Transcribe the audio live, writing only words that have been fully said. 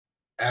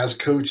As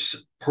Coach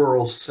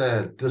Pearl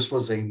said, this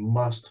was a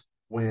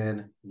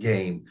must-win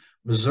game.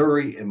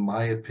 Missouri, in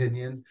my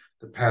opinion,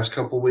 the past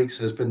couple of weeks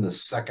has been the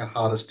second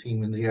hottest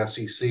team in the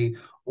SEC,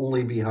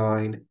 only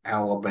behind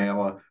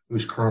Alabama,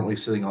 who's currently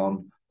sitting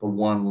on the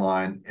one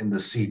line in the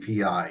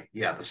CPI.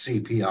 Yeah, the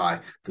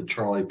CPI, the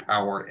Charlie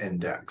Power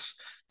Index.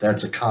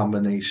 That's a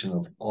combination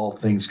of all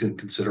things good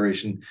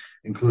consideration,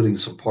 including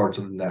some parts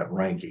of the net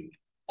ranking.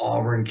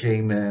 Auburn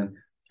came in,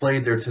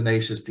 played their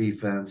tenacious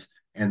defense,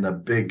 and the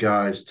big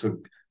guys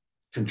took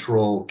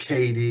control.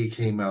 KD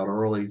came out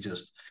early,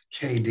 just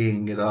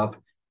KDing it up.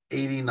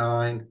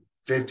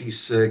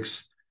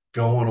 89-56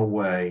 going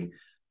away.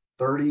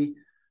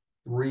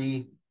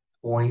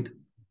 33-point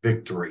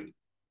victory.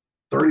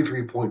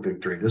 33-point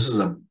victory. This is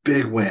a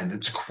big win.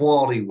 It's a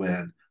quality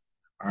win.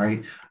 All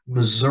right.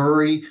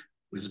 Missouri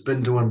has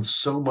been doing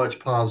so much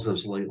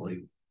positives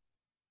lately.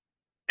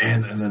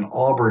 And then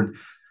Auburn,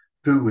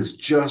 who is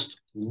just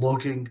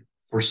looking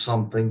for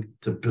something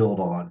to build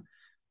on.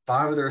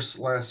 Five of their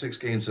last six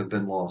games have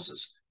been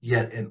losses.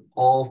 Yet in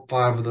all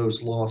five of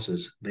those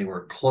losses, they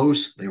were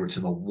close. They were to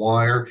the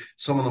wire.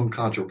 Some of them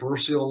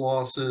controversial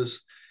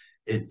losses.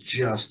 It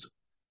just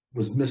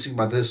was missing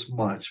by this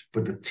much,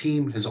 but the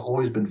team has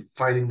always been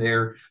fighting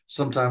there.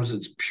 Sometimes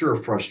it's pure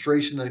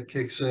frustration that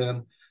kicks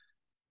in,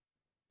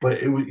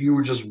 but you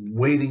were just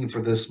waiting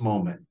for this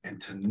moment.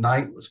 And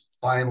tonight was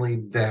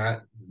finally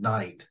that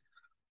night.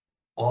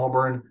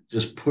 Auburn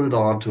just put it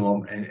on to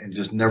them and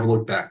just never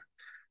looked back.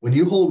 When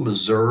you hold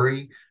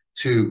Missouri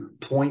to zero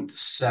point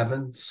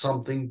 0.7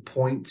 something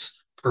points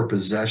per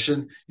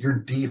possession, your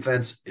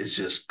defense is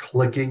just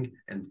clicking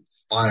and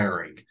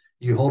firing.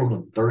 You hold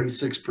them to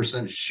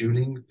 36%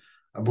 shooting,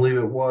 I believe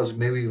it was,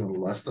 maybe even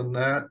less than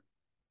that.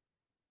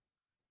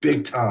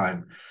 Big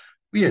time.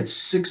 We had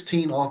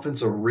 16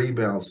 offensive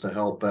rebounds to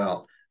help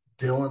out.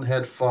 Dylan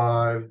had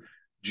 5.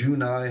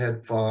 Junai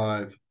had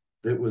 5.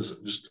 It was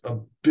just a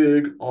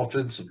big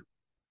offensive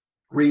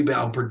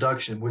rebound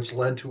production, which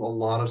led to a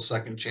lot of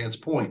second chance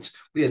points.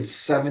 We had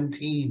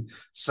 17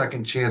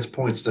 second chance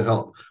points to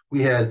help.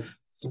 We had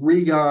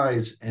 3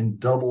 guys in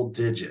double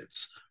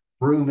digits.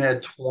 Broom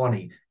had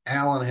 20.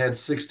 Allen had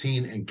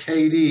 16, and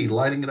KD,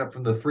 lighting it up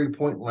from the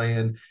three-point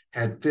land,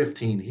 had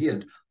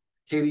 15.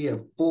 KD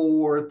had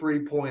 4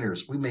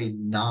 3-pointers. We made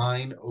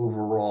 9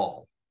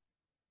 overall.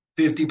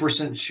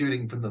 50%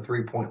 shooting from the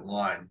three-point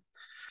line.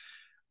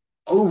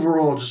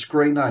 Overall, just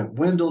great night.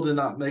 Wendell did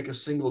not make a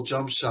single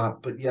jump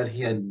shot, but yet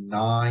he had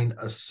 9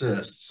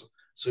 assists.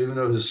 So even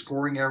though his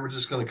scoring average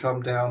is going to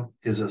come down,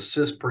 his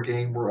assists per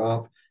game were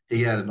up.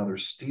 He had another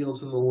steal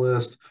to the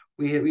list.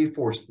 We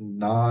forced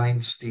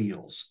 9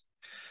 steals.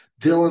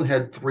 Dylan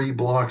had 3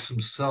 blocks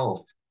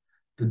himself.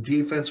 The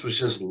defense was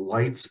just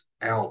lights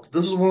out.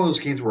 This was one of those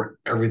games where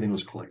everything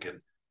was clicking.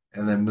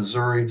 And then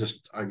Missouri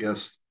just, I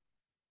guess,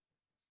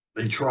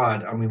 they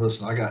tried. I mean,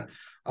 listen,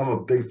 I'm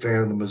a big fan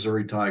of the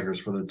Missouri Tigers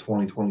for the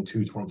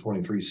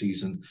 2022-2023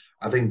 season.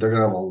 I think they're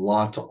going to have a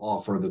lot to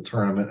offer the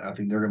tournament. I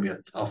think they're going to be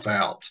a tough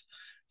out.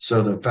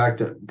 So the fact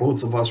that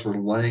both of us were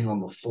laying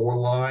on the 4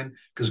 line,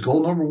 because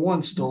goal number 1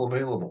 is still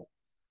available.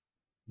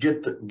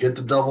 Get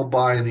the double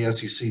bye in the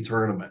SEC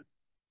tournament.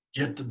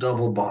 Get the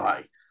double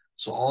bye.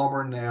 So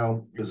Auburn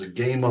now is a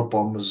game up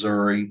on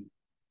Missouri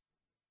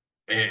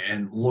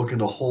and looking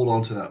to hold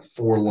on to that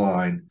 4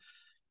 line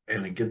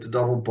and then get the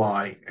double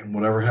bye, and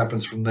whatever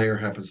happens from there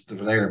happens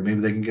from there.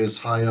 Maybe they can get as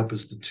high up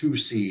as the 2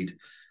 seed.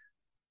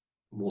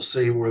 We'll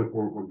see where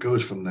it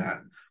goes from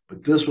that.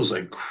 But this was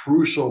a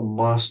crucial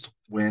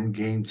must-win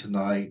game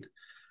tonight.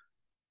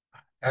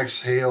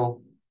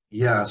 Exhale,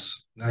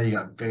 yes. Now you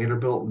got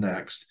Vanderbilt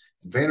next.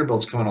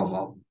 Vanderbilt's coming off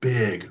a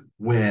big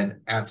win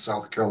at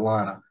South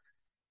Carolina.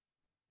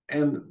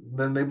 And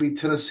then they beat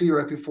Tennessee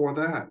right before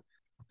that.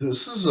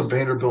 This is a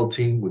Vanderbilt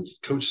team with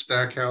Coach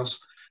Stackhouse.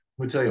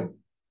 Let me tell you,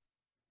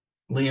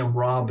 Liam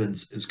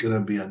Robbins is going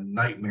to be a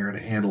nightmare to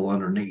handle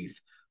underneath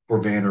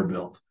for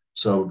Vanderbilt.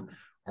 So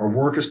our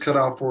work is cut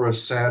out for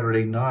us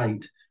Saturday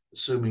night,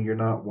 assuming you're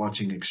not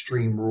watching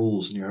Extreme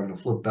Rules and you're having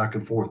to flip back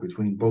and forth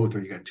between both,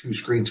 or you got 2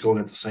 screens going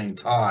at the same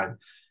time,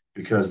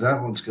 because that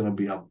one's going to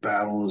be a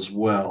battle as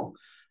well.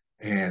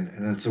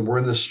 And so we're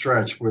in this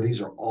stretch where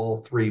these are all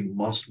 3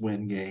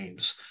 must-win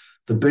games.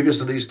 The biggest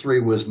of these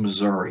 3 was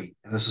Missouri,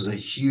 and this is a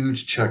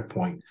huge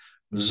checkpoint.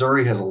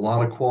 Missouri has a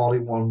lot of quality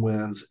 1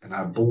 wins, and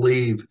I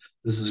believe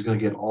this is going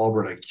to get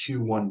Auburn a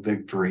Q1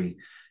 victory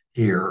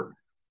here.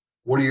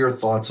 What are your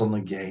thoughts on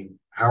the game?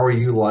 How are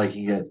you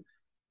liking it?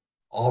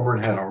 Auburn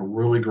had a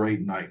really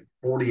great night,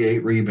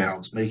 48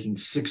 rebounds, making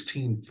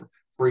 16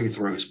 free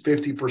throws,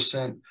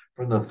 50%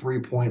 from the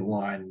three-point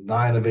line,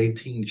 9 of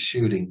 18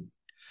 shooting.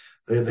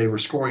 They were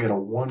scoring at a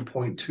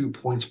 1.2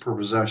 points per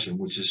possession,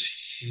 which is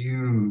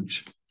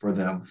huge for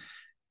them.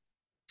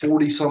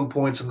 40-some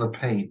points in the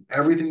paint.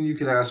 Everything you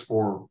could ask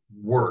for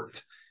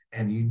worked,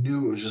 and you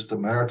knew it was just a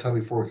matter of time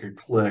before it could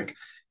click.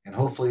 And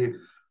hopefully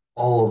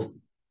all of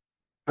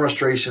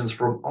frustrations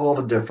from all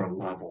the different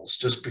levels,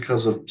 just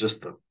because of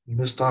just the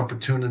missed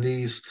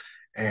opportunities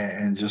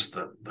and just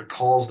the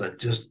calls that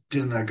just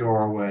did not go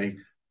our way,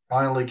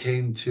 finally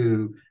came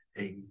to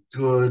a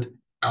good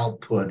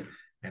output.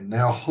 And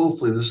now,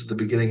 hopefully, this is the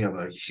beginning of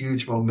a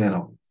huge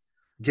momentum.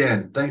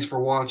 Again, thanks for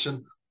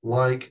watching.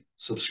 Like,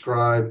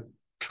 subscribe,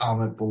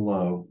 comment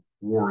below.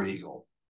 War Eagle.